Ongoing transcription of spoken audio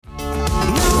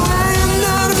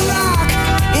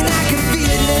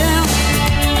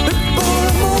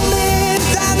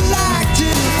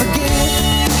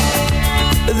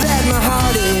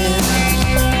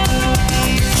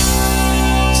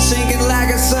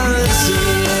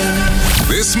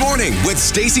This Morning with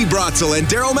Stacey Brotzel and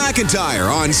Daryl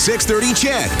McIntyre on 630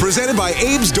 CHED, presented by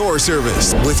Abe's Door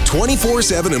Service, with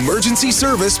 24/7 emergency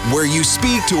service where you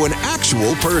speak to an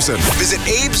actual person. Visit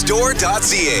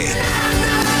abesdoor.ca.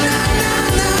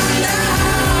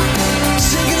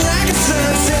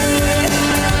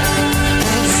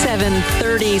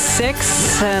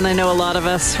 7:36, and I know a lot of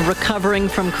us recovering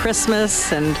from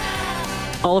Christmas and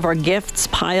all of our gifts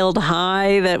piled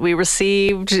high that we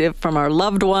received from our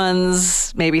loved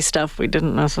ones, maybe stuff we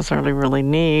didn't necessarily really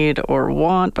need or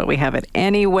want, but we have it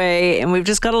anyway, and we've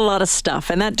just got a lot of stuff,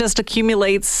 and that just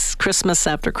accumulates Christmas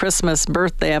after Christmas,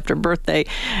 birthday after birthday,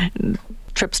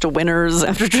 trips to Winners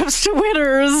after trips to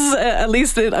Winners. At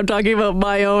least I'm talking about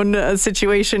my own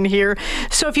situation here.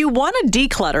 So if you want to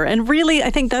declutter, and really I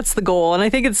think that's the goal, and I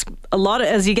think it's a lot of,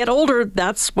 as you get older,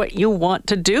 that's what you want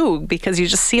to do, because you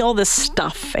just see all this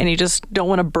stuff and you just don't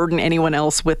want to burden anyone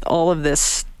else with all of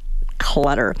this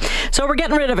clutter. So we're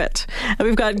getting rid of it.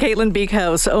 We've got Caitlin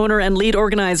Beekhouse, owner and lead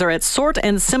organizer at Sort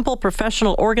and Simple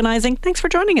Professional Organizing. Thanks for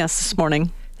joining us this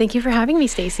morning. Thank you for having me,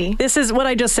 Stacey. This is what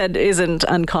I just said isn't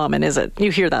uncommon, is it? You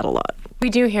hear that a lot.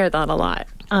 We do hear that a lot.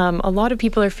 A lot of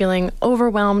people are feeling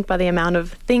overwhelmed by the amount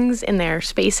of things in their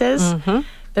spaces. Mm-hmm.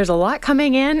 There's a lot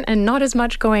coming in and not as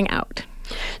much going out.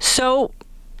 So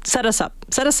set us up.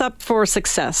 Set us up for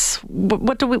success.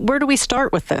 Where do we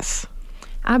start with this?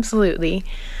 Absolutely.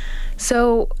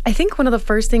 So I think one of the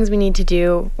first things we need to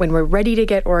do when we're ready to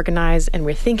get organized and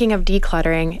we're thinking of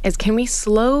decluttering is, can we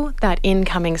slow that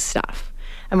incoming stuff?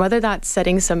 And whether that's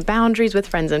setting some boundaries with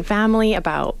friends and family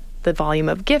about the volume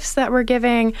of gifts that we're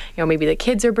giving, maybe the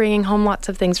kids are bringing home lots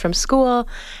of things from school,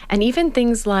 and even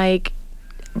things like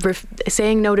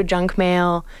saying no to junk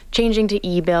mail, changing to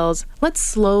e-bills. Let's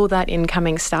slow that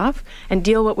incoming stuff and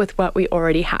deal with what we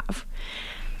already have.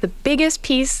 The biggest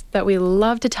piece that we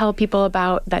love to tell people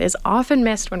about that is often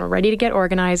missed when we're ready to get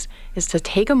organized is to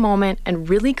take a moment and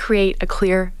really create a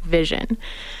clear vision.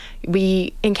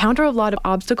 We encounter a lot of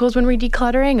obstacles when we're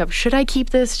decluttering of, should I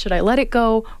keep this? Should I let it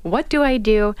go? What do I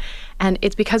do? And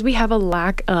it's because we have a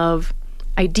lack of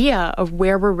idea of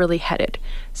where we're really headed.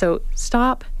 So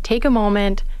stop, take a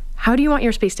moment. How do you want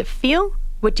your space to feel?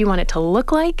 What do you want it to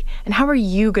look like? And how are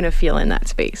you going to feel in that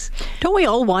space? Don't we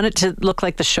all want it to look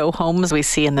like the show homes we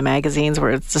see in the magazines, where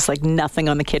it's just like nothing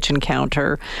on the kitchen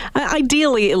counter?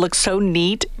 Ideally, it looks so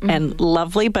neat and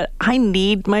lovely, but I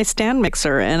need my stand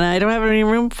mixer and I don't have any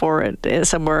room for it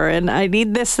somewhere. And I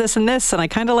need this, this, and this. And I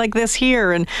kind of like this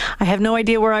here. And I have no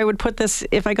idea where I would put this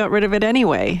if I got rid of it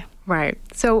anyway. Right.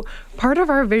 So part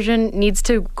of our vision needs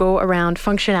to go around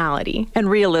functionality. And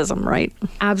realism, right?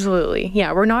 Absolutely.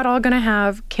 Yeah, we're not all going to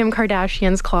have Kim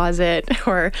Kardashian's closet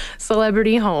or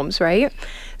celebrity homes, right?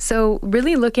 So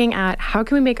really looking at how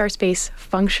can we make our space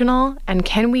functional, and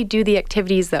can we do the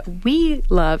activities that we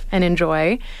love and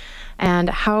enjoy,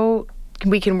 and how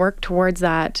we can work towards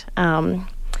that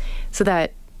so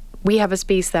that we have a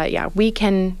space that, we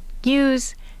can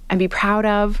use and be proud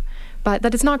of, but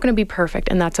that it's not going to be perfect,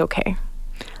 and that's okay.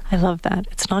 I love that.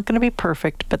 It's not going to be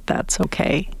perfect, but that's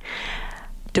okay.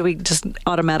 Do we just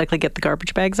automatically get the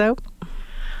garbage bags out?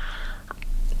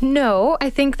 No, I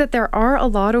think that there are a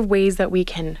lot of ways that we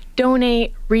can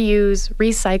donate, reuse,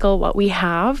 recycle what we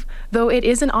have, though it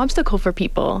is an obstacle for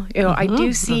people. I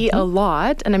do see a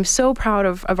lot, and I'm so proud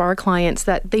of our clients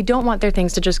that they don't want their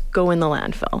things to just go in the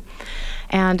landfill.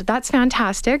 And that's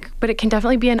fantastic, but it can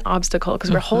definitely be an obstacle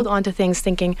because we're hold on to things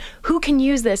thinking, who can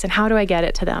use this and how do I get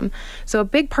it to them? So a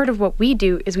big part of what we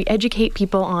do is we educate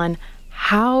people on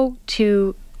how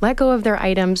to let go of their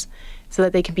items so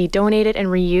that they can be donated and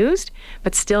reused,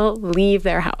 but still leave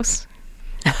their house.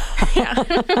 Yeah,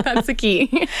 that's the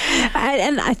key.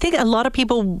 And I think a lot of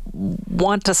people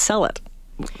want to sell it.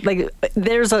 Like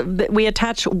we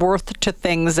attach worth to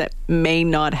things that may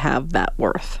not have that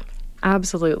worth.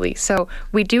 Absolutely. So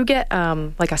we do get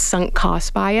like a sunk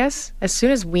cost bias. As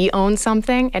soon as we own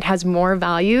something, it has more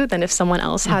value than if someone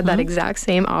else had that exact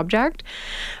same object.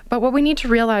 But what we need to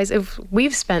realize, if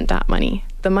we've spent that money,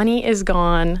 the money is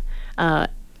gone, and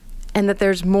that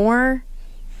there's more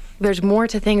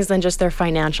to things than just their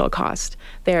financial cost.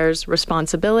 There's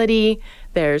responsibility,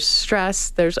 there's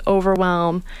stress, there's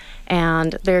overwhelm,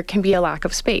 and there can be a lack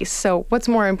of space. So what's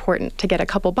more important, to get a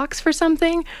couple bucks for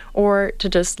something or to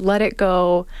just let it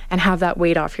go and have that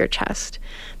weight off your chest?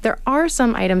 There are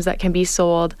some items that can be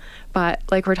sold, but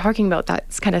like we're talking about,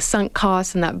 that kind of sunk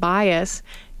cost and that bias,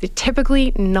 they're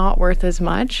typically not worth as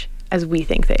much as we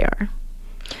think they are.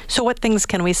 So what things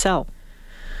can we sell?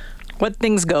 What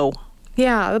things go?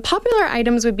 Yeah, the popular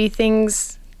items would be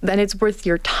things then it's worth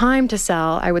your time to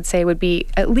sell, I would say would be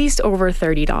at least over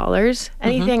 $30.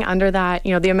 Anything under that,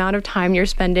 the amount of time you're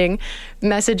spending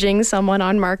messaging someone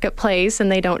on Marketplace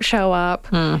and they don't show up.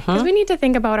 Because we need to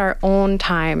think about our own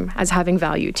time as having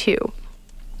value too.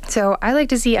 So I like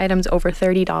to see items over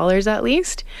 $30 at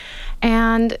least.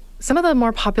 And some of the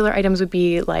more popular items would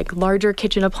be like larger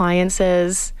kitchen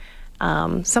appliances,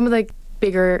 some of the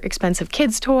bigger expensive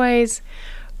kids' toys.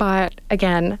 But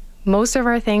again, most of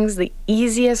our things, the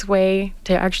easiest way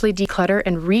to actually declutter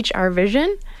and reach our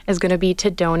vision is going to be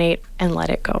to donate and let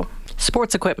it go.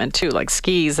 Sports equipment too, like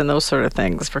skis and those sort of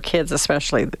things for kids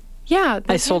especially. Yeah.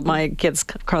 I sold my kids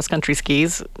cross-country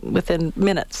skis within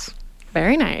minutes.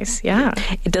 Very nice. Yeah.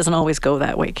 It doesn't always go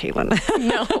that way, Caitlin.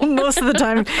 No. Most of the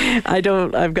time, I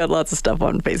don't. I've got lots of stuff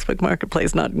on Facebook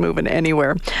Marketplace, not moving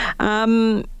anywhere.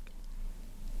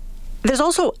 There's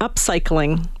also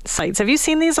upcycling sites. Have you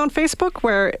seen these on Facebook?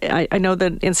 Where I know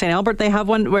that in St. Albert they have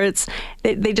one where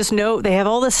they just know they have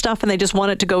all this stuff and they just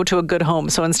want it to go to a good home.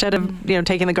 So instead of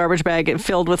taking the garbage bag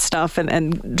filled with stuff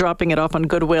and dropping it off on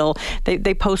Goodwill,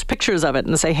 they post pictures of it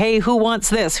and say, hey, who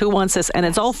wants this? Who wants this? And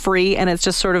it's all free and it's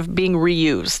just sort of being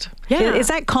reused. Yeah. Is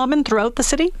that common throughout the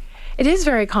city? It is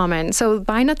very common. So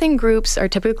Buy Nothing groups are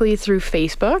typically through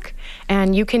Facebook,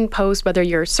 and you can post whether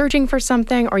you're searching for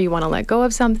something or you want to let go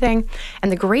of something.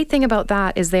 And the great thing about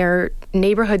that is they're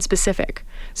neighborhood specific.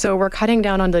 So we're cutting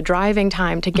down on the driving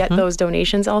time to get those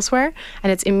donations elsewhere,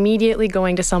 and it's immediately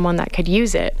going to someone that could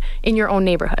use it in your own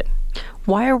neighborhood.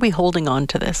 Why are we holding on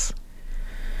to this?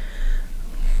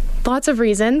 Lots of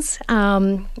reasons.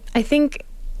 I think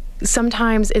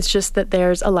sometimes it's just that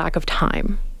there's a lack of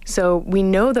time. So we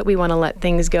know that we want to let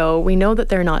things go. We know that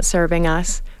they're not serving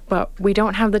us, but we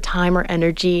don't have the time or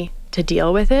energy to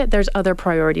deal with it. There's other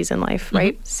priorities in life,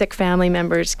 right? Sick family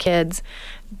members, kids,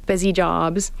 busy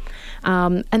jobs.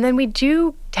 And then we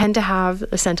do tend to have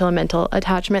sentimental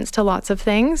attachments to lots of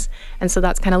things. And so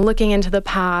that's kind of looking into the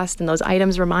past, and those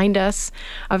items remind us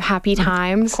of happy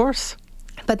times. Of course.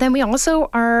 But then we also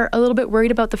are a little bit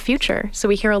worried about the future. So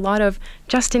we hear a lot of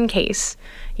just in case,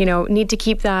 need to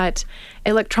keep that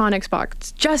electronics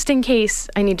box just in case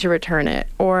I need to return it.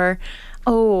 Or,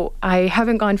 oh, I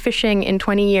haven't gone fishing in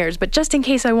 20 years, but just in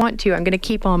case I want to, I'm going to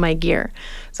keep all my gear.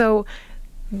 So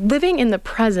living in the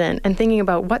present and thinking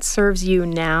about what serves you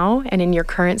now and in your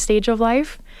current stage of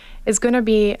life is going to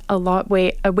be a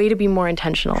way to be more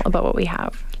intentional about what we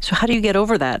have. So how do you get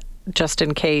over that? Just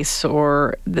in case,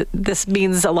 or this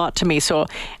means a lot to me. So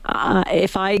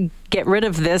if I get rid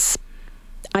of this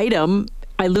item,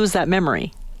 I lose that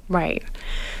memory. Right.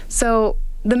 So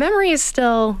the memory is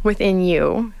still within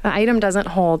you. The item doesn't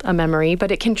hold a memory,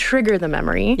 but it can trigger the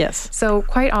memory. Yes. So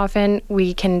quite often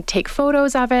we can take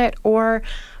photos of it, or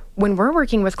when we're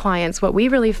working with clients, what we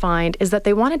really find is that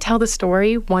they want to tell the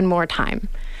story one more time.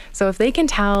 So if they can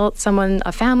tell someone,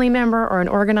 a family member or an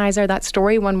organizer, that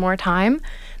story one more time,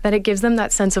 that it gives them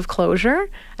that sense of closure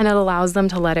and it allows them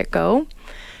to let it go.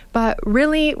 But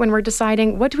really, when we're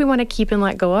deciding what do we want to keep and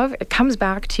let go of, it comes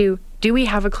back to, do we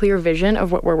have a clear vision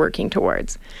of what we're working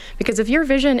towards? Because if your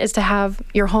vision is to have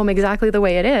your home exactly the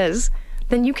way it is,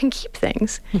 then you can keep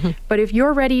things. But if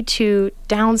you're ready to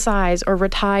downsize or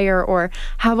retire or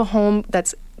have a home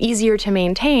that's easier to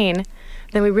maintain,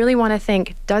 then we really want to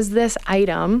think, does this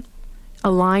item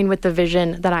align with the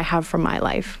vision that I have for my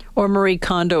life? Or Marie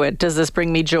Kondo it. Does this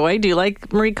bring me joy? Do you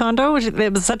like Marie Kondo?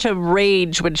 It was such a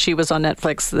rage when she was on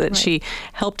Netflix that she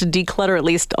helped to declutter at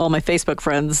least all my Facebook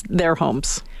friends, their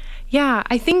homes. Yeah,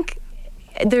 I think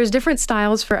there's different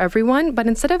styles for everyone, but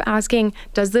instead of asking,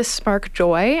 does this spark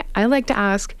joy? I like to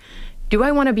ask, do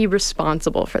I want to be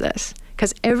responsible for this?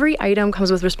 Because every item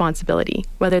comes with responsibility,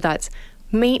 whether that's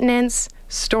maintenance,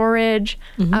 storage,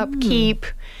 upkeep,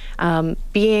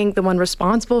 being the one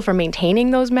responsible for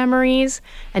maintaining those memories.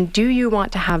 And do you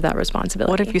want to have that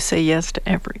responsibility? What if you say yes to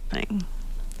everything?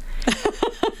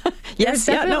 There's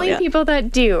definitely people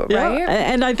that do, right? Yeah.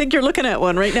 And I think you're looking at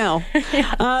one right now.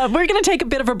 We're going to take a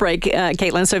bit of a break,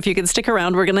 Caitlin, so if you can stick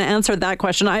around, we're going to answer that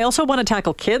question. I also want to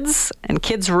tackle kids and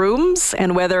kids' rooms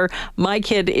and whether my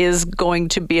kid is going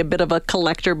to be a bit of a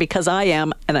collector, because I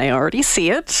am, and I already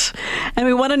see it. And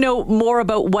we want to know more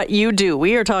about what you do.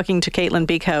 We are talking to Caitlin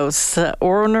Beekhouse,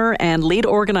 owner and lead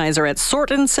organizer at Sort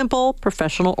and Simple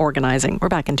Professional Organizing. We're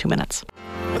back in 2 minutes.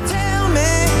 Tell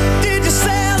me, did you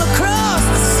sail across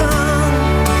the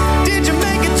sun? Did you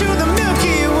make it to the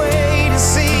Milky Way to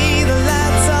see the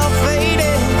lights all faded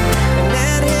and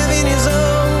that heaven is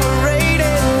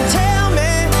overrated? Tell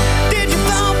me, did you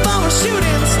fall for a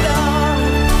shooting star?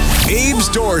 Abe Abe's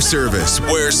Door Service,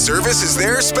 where service is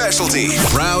their specialty.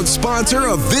 Proud sponsor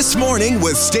of This Morning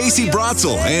with Stacey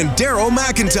Brotzel and Daryl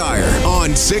McIntyre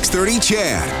on 630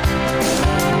 CHED.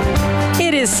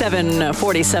 It is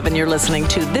 7:47. You're listening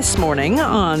to This Morning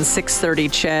on 630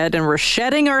 CHED, and we're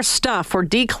shedding our stuff. We're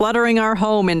decluttering our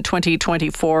home in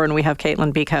 2024, and we have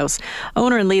Caitlin Beekhouse,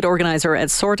 owner and lead organizer at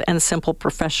Sort and Simple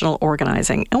Professional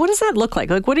Organizing. And what does that look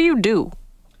like? Like, what do you do?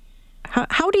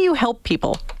 How do you help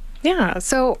people? Yeah,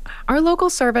 so our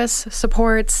local service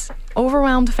supports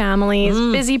overwhelmed families,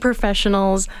 busy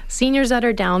professionals, seniors that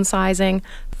are downsizing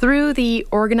through the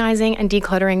organizing and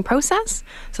decluttering process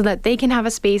so that they can have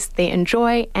a space they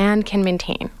enjoy and can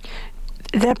maintain.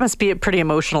 That must be pretty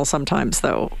emotional sometimes,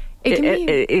 though. It can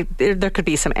be. There could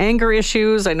be some anger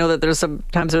issues. I know that there's some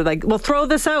times they're like, well, throw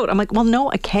this out. I'm like, well,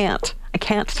 no, I can't. I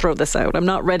can't throw this out. I'm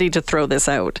not ready to throw this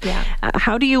out. Yeah.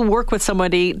 How do you work with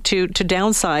somebody to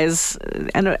downsize,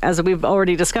 and as we've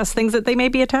already discussed, things that they may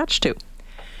be attached to?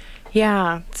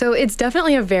 Yeah, so it's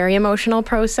definitely a very emotional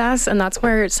process, and that's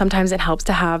where sometimes it helps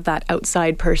to have that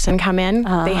outside person come in.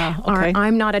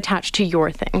 I'm not attached to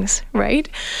your things, right?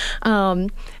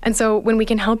 And so when we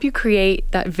can help you create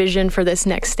that vision for this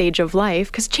next stage of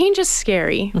life, because change is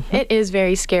scary. It is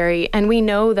very scary, and we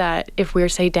know that if we're,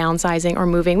 say, downsizing or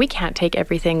moving, we can't take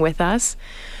everything with us.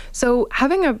 So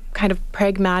having a kind of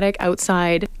pragmatic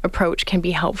outside approach can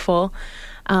be helpful,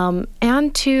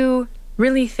 and to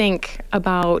really think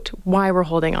about why we're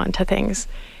holding on to things.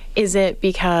 Is it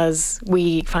because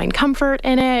we find comfort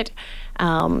in it?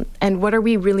 And what are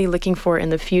we really looking for in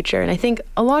the future? And I think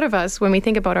a lot of us, when we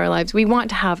think about our lives, we want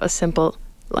to have a simple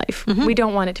life. We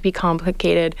don't want it to be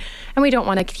complicated, and we don't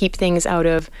want to keep things out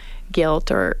of guilt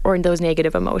or those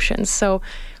negative emotions. So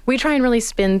we try and really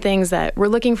spin things that we're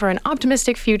looking for an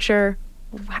optimistic future,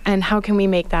 and how can we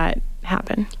make that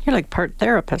happen? You're like part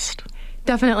therapist.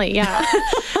 Definitely, yeah.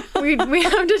 we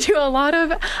have to do a lot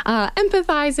of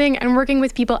empathizing and working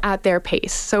with people at their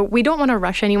pace. So we don't want to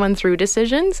rush anyone through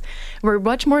decisions. We're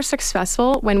much more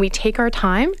successful when we take our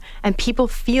time and people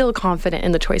feel confident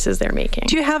in the choices they're making.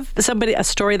 Do you have a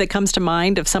story that comes to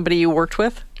mind of somebody you worked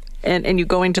with? And you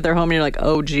go into their home and you're like,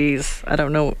 oh, geez, I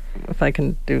don't know if I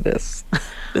can do this.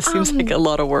 This seems like a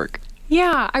lot of work.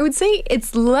 Yeah, I would say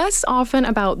it's less often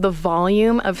about the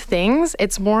volume of things.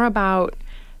 It's more about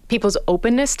people's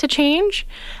openness to change.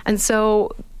 And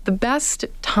so the best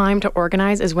time to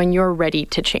organize is when you're ready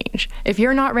to change. If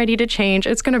you're not ready to change,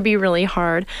 it's going to be really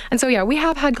hard. And so, yeah, we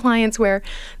have had clients where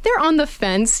they're on the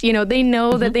fence. You know, they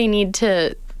know that they need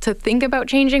to think about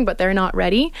changing, but they're not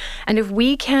ready. And if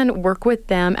we can work with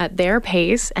them at their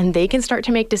pace and they can start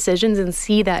to make decisions and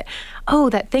see that, oh,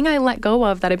 that thing I let go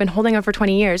of that I've been holding on for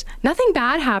 20 years, nothing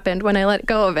bad happened when I let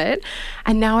go of it.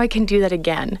 And now I can do that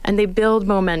again. And they build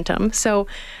momentum. So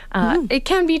it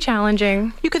can be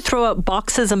challenging. You could throw out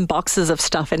boxes and boxes of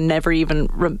stuff and never even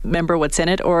remember what's in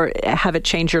it or have it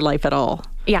change your life at all.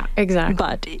 Yeah, exactly.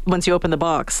 But once you open the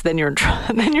box, then you're in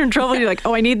trouble. You're like,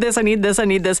 oh, I need this, I need this, I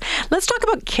need this. Let's talk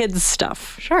about kids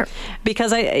stuff. Sure.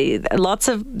 Because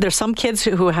there's some kids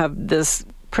who have this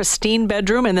pristine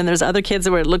bedroom, and then there's other kids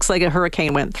where it looks like a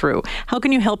hurricane went through. How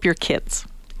can you help your kids?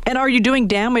 And are you doing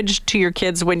damage to your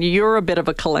kids when you're a bit of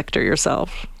a collector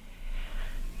yourself?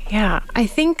 Yeah, I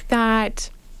think that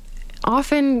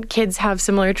often kids have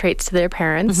similar traits to their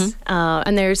parents,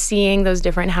 and they're seeing those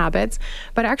different habits.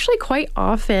 But actually, quite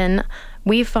often,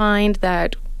 we find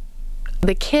that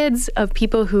the kids of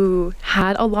people who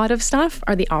had a lot of stuff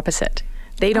are the opposite.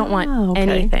 They don't want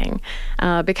anything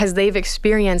because they've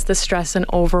experienced the stress and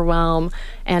overwhelm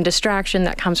and distraction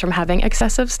that comes from having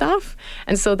excessive stuff.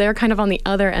 And so they're kind of on the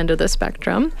other end of the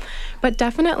spectrum. But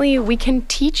definitely we can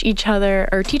teach each other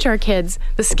or teach our kids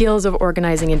the skills of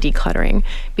organizing and decluttering,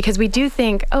 because we do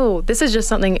think, oh, this is just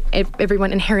something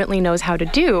everyone inherently knows how to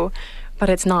do, but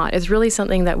it's not. It's really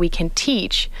something that we can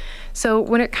teach. So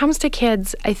when it comes to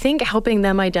kids, I think helping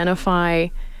them identify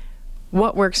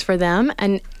what works for them,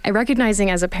 and recognizing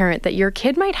as a parent that your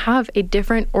kid might have a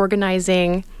different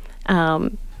organizing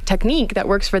technique that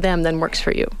works for them than works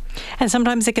for you. And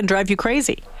sometimes it can drive you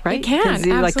crazy, right? It can,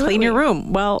 absolutely. Like, clean your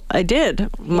room. Well, I did.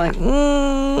 I'm like,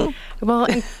 Well,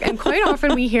 and quite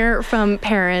often we hear from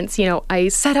parents, you know, I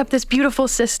set up this beautiful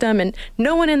system and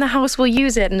no one in the house will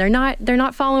use it, and they're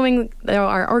not following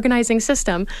our organizing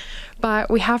system. But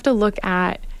we have to look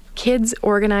at kids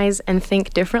organize and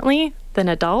think differently than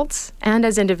adults, and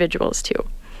as individuals too.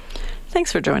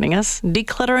 Thanks for joining us.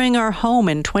 Decluttering our home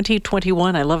in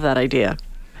 2021. I love that idea.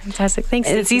 Fantastic. Thanks.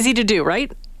 And it's easy to do,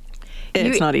 right?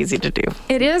 It's not easy to do.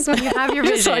 It is when you have your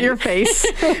Just vision. on your face.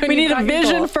 We need a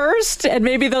vision first, and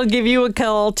maybe they'll give you a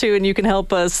call too, and you can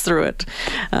help us through it.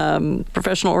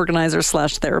 Professional organizer /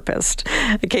 therapist.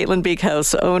 Caitlin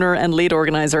Beekhouse, owner and lead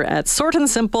organizer at Sort and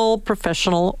Simple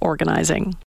Professional Organizing.